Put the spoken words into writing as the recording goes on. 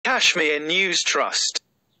Kashmir News Trust.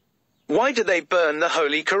 Why do they burn the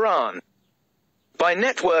Holy Quran? By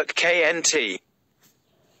Network KNT.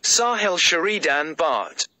 Sahil Sharifdin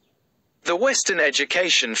Bhat. The Western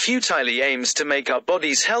education futilely aims to make our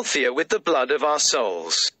bodies healthier with the blood of our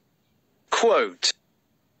souls. Quote.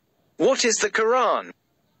 What is the Quran?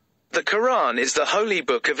 The Quran is the holy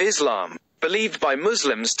book of Islam, believed by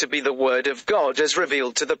Muslims to be the word of God as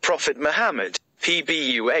revealed to the Prophet Muhammad,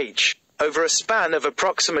 PBUH, over a span of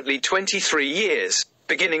approximately 23 years,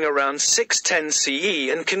 beginning around 610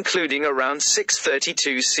 CE and concluding around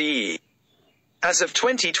 632 CE. As of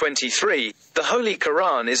 2023, the Holy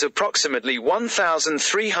Quran is approximately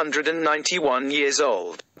 1,391 years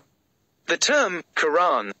old. The term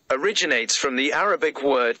Quran originates from the Arabic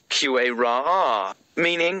word qura'ah,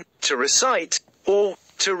 meaning to recite or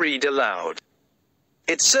to read aloud.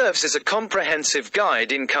 It serves as a comprehensive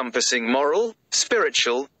guide encompassing moral,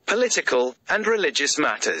 spiritual, political, and religious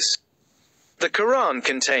matters. The Quran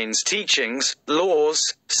contains teachings,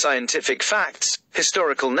 laws, scientific facts,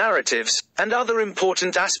 historical narratives, and other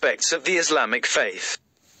important aspects of the Islamic faith.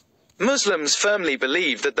 Muslims firmly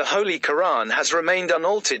believe that the Holy Quran has remained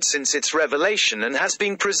unaltered since its revelation and has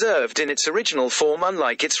been preserved in its original form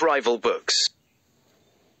unlike its rival books.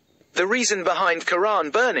 The reason behind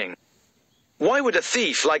Quran burning. Why would a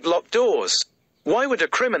thief like locked doors? Why would a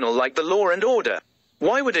criminal like the law and order?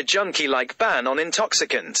 Why would a junkie like ban on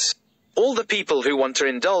intoxicants? All the people who want to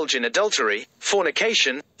indulge in adultery,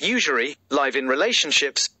 fornication, usury, live-in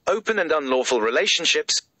relationships, open and unlawful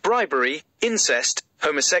relationships, bribery, incest,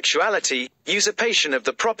 homosexuality, usurpation of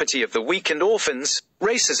the property of the weak and orphans,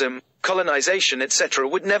 racism, colonization etc.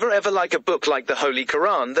 would never ever like a book like the Holy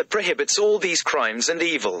Quran that prohibits all these crimes and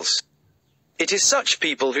evils. It is such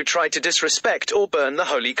people who try to disrespect or burn the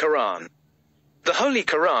Holy Quran. The Holy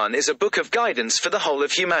Quran is a book of guidance for the whole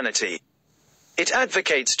of humanity. It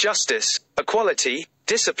advocates justice, equality,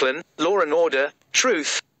 discipline, law and order,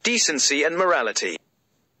 truth, decency and morality.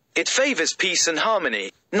 It favors peace and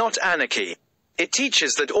harmony, not anarchy. It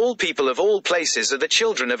teaches that all people of all places are the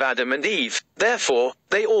children of Adam and Eve, therefore,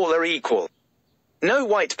 they all are equal. No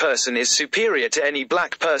white person is superior to any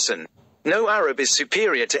black person. No Arab is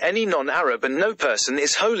superior to any non-Arab, and no person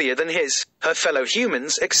is holier than her fellow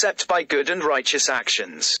humans except by good and righteous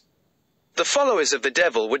actions. The followers of the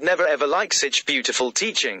devil would never ever like such beautiful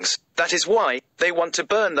teachings. That is why they want to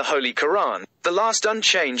burn the Holy Quran, the last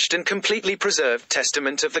unchanged and completely preserved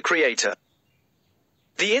testament of the Creator.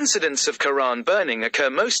 The incidents of Quran burning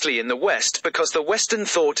occur mostly in the West because the Western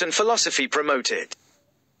thought and philosophy promote it.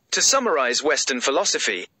 To summarize Western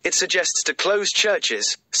philosophy, it suggests to close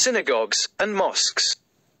churches, synagogues, and mosques.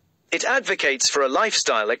 It advocates for a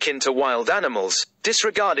lifestyle akin to wild animals,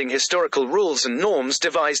 disregarding historical rules and norms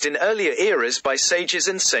devised in earlier eras by sages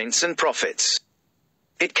and saints and prophets.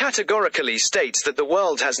 It categorically states that the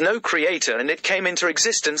world has no creator and it came into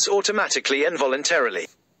existence automatically and voluntarily.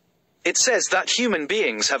 It says that human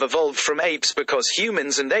beings have evolved from apes because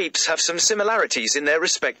humans and apes have some similarities in their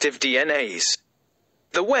respective DNAs.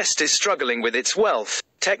 The West is struggling with its wealth,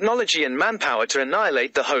 technology and manpower to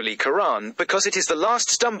annihilate the Holy Quran because it is the last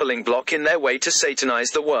stumbling block in their way to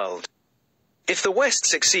satanize the world. If the West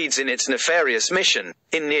succeeds in its nefarious mission,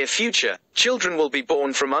 in near future, children will be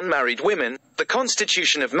born from unmarried women, the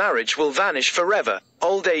constitution of marriage will vanish forever,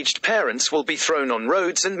 old-aged parents will be thrown on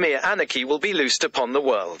roads and mere anarchy will be loosed upon the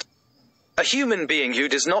world. A human being who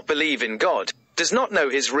does not believe in God, does not know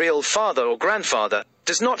his real father or grandfather,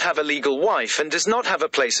 does not have a legal wife and does not have a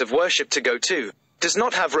place of worship to go to, does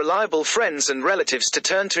not have reliable friends and relatives to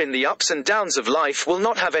turn to in the ups and downs of life, will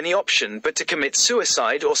not have any option but to commit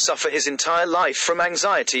suicide or suffer his entire life from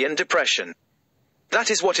anxiety and depression. That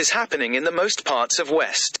is what is happening in the most parts of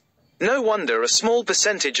West. No wonder a small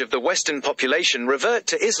percentage of the Western population revert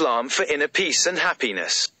to Islam for inner peace and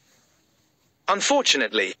happiness.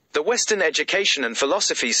 Unfortunately, the Western education and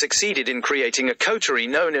philosophy succeeded in creating a coterie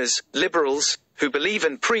known as liberals, who believe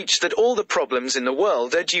and preach that all the problems in the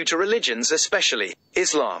world are due to religions, especially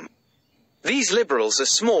Islam. These liberals are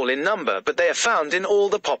small in number, but they are found in all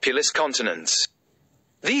the populous continents.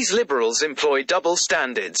 These liberals employ double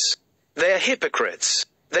standards. They are hypocrites.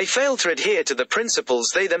 They fail to adhere to the principles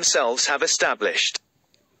they themselves have established.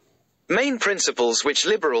 Main principles which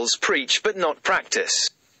liberals preach but not practice.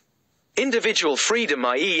 Individual freedom,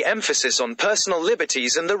 i.e., emphasis on personal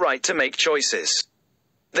liberties and the right to make choices.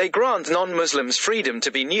 They grant non-Muslims freedom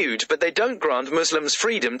to be nude, but they don't grant Muslims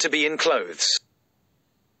freedom to be in clothes.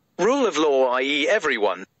 Rule of law, i.e.,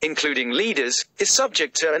 everyone, including leaders, is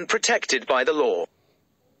subject to and protected by the law.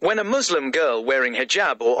 When a Muslim girl wearing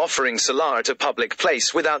hijab or offering salah at a public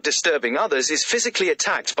place without disturbing others is physically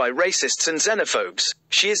attacked by racists and xenophobes,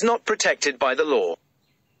 she is not protected by the law.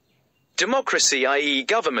 Democracy, i.e.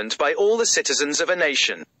 government by all the citizens of a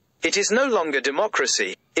nation. It is no longer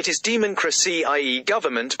democracy, it is demoncracy, i.e.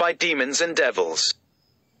 government by demons and devils.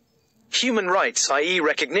 Human rights, i.e.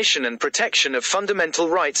 recognition and protection of fundamental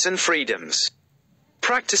rights and freedoms.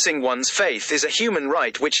 Practicing one's faith is a human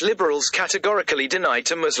right which liberals categorically deny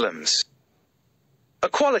to Muslims.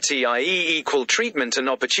 Equality, i.e. equal treatment and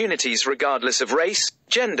opportunities regardless of race,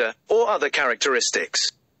 gender, or other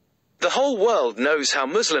characteristics. The whole world knows how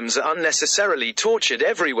Muslims are unnecessarily tortured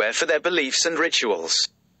everywhere for their beliefs and rituals.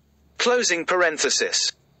 Closing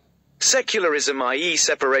parenthesis. Secularism, i.e.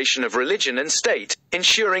 separation of religion and state,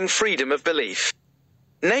 ensuring freedom of belief.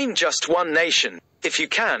 Name just one nation, if you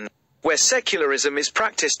can, where secularism is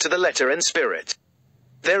practiced to the letter and spirit.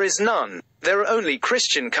 There is none. There are only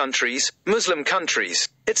Christian countries, Muslim countries,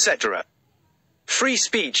 etc. Free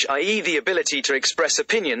speech, i.e. the ability to express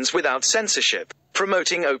opinions without censorship,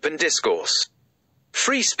 promoting open discourse.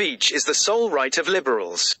 Free speech is the sole right of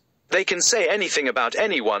liberals. They can say anything about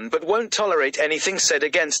anyone but won't tolerate anything said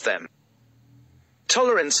against them.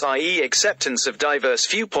 Tolerance, i.e. acceptance of diverse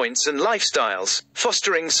viewpoints and lifestyles,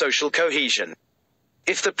 fostering social cohesion.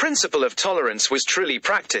 If the principle of tolerance was truly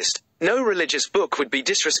practiced, no religious book would be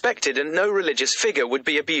disrespected and no religious figure would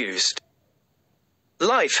be abused.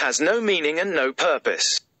 Life has no meaning and no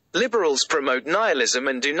purpose. Liberals promote nihilism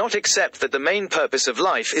and do not accept that the main purpose of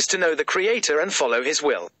life is to know the Creator and follow His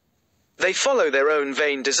will. They follow their own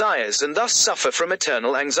vain desires and thus suffer from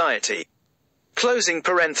eternal anxiety. Closing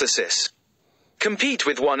parenthesis. Compete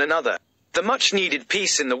with one another. The much-needed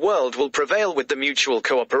peace in the world will prevail with the mutual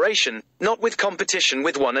cooperation, not with competition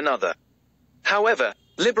with one another. However,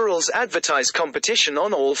 liberals advertise competition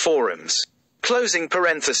on all forums. Closing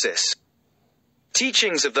parenthesis.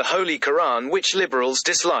 Teachings of the Holy Quran which liberals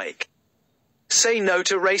dislike. Say no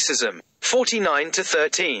to racism,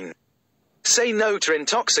 49-13. Say no to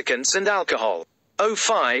intoxicants and alcohol,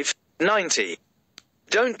 05-90.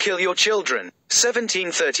 Don't kill your children,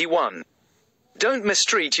 1731. Don't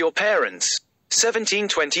mistreat your parents,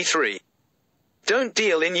 1723. Don't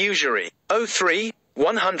deal in usury,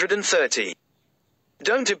 03-130.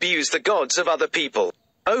 Don't abuse the gods of other people,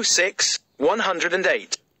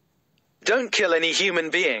 06-108. Don't kill any human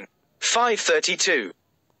being, 532.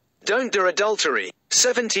 Don't do adultery,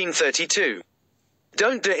 1732.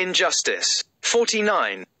 Don't do injustice,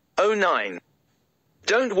 49-09.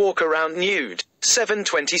 Don't walk around nude,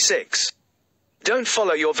 726. Don't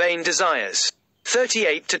follow your vain desires,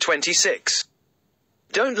 38-26.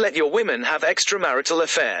 Don't let your women have extramarital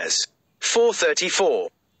affairs, 434.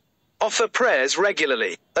 Offer prayers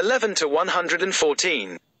regularly,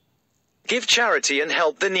 11-114. Give charity and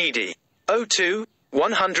help the needy,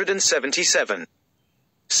 02-177.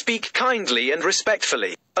 Speak kindly and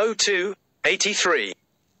respectfully, 02-83.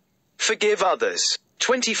 Forgive others,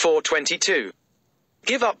 24-22.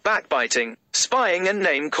 Give up backbiting, spying and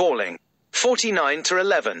name-calling,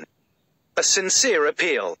 49-11. A sincere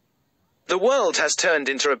appeal. The world has turned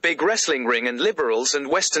into a big wrestling ring and liberals and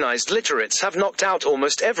westernized literates have knocked out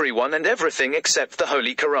almost everyone and everything except the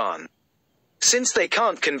Holy Quran. Since they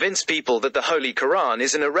can't convince people that the Holy Quran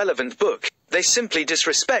is an irrelevant book, they simply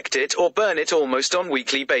disrespect it or burn it almost on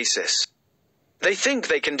weekly basis. They think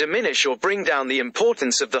they can diminish or bring down the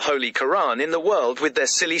importance of the Holy Quran in the world with their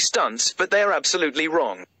silly stunts, but they are absolutely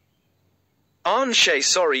wrong. An shay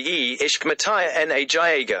sorry ishq mataya na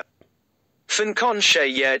jayega. Finkon shay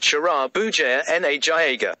yer chara bujaya na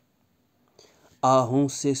jayega. आहों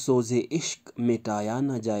से सोजे इश्क मिटाया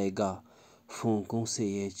न जाएगा, फूंकों से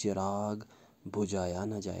ये चिराग बुझाया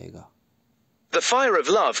न जाएगा. The fire of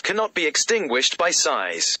love cannot be extinguished by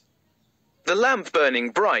sighs. The lamp burning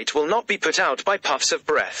bright will not be put out by puffs of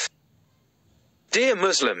breath. Dear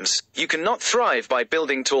Muslims, you cannot thrive by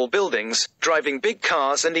building tall buildings, driving big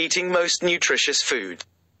cars and eating most nutritious food.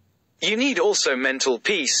 You need also mental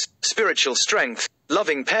peace, spiritual strength,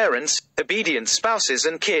 loving parents, obedient spouses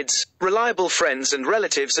and kids, reliable friends and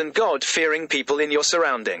relatives and God-fearing people in your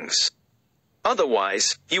surroundings.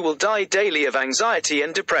 Otherwise, you will die daily of anxiety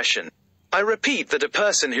and depression. I repeat that a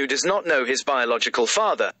person who does not know his biological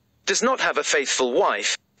father, does not have a faithful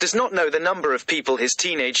wife, does not know the number of people his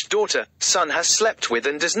teenage daughter, son has slept with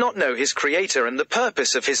and does not know his creator and the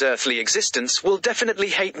purpose of his earthly existence will definitely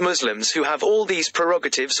hate Muslims who have all these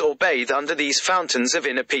prerogatives or bathe under these fountains of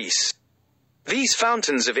inner peace. These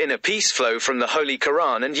fountains of inner peace flow from the Holy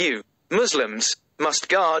Quran and you, Muslims, must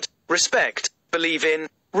guard, respect, believe in,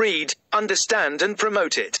 read, understand and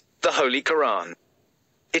promote it, the Holy Quran.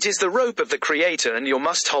 It is the rope of the Creator and you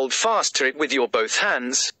must hold fast to it with your both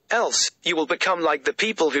hands, else, you will become like the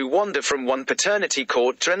people who wander from one paternity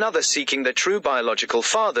court to another seeking the true biological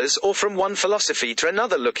fathers or from one philosophy to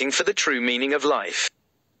another looking for the true meaning of life.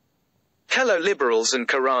 Hello liberals and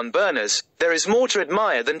Quran burners, there is more to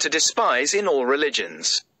admire than to despise in all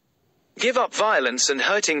religions. Give up violence and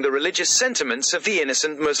hurting the religious sentiments of the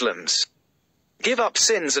innocent Muslims. Give up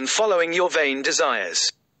sins and following your vain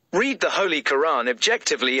desires. Read the Holy Quran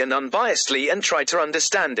objectively and unbiasedly and try to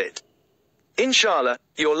understand it. Inshallah,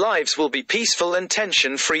 your lives will be peaceful and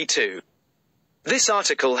tension-free too. This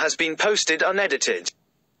article has been posted unedited.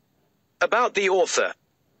 About the author.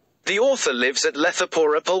 The author lives at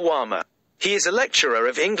Lethapura, Pulwama. He is a lecturer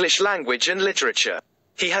of English language and literature.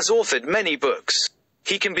 He has authored many books.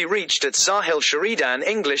 He can be reached at Sahil Sharifdin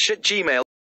English@gmail.com.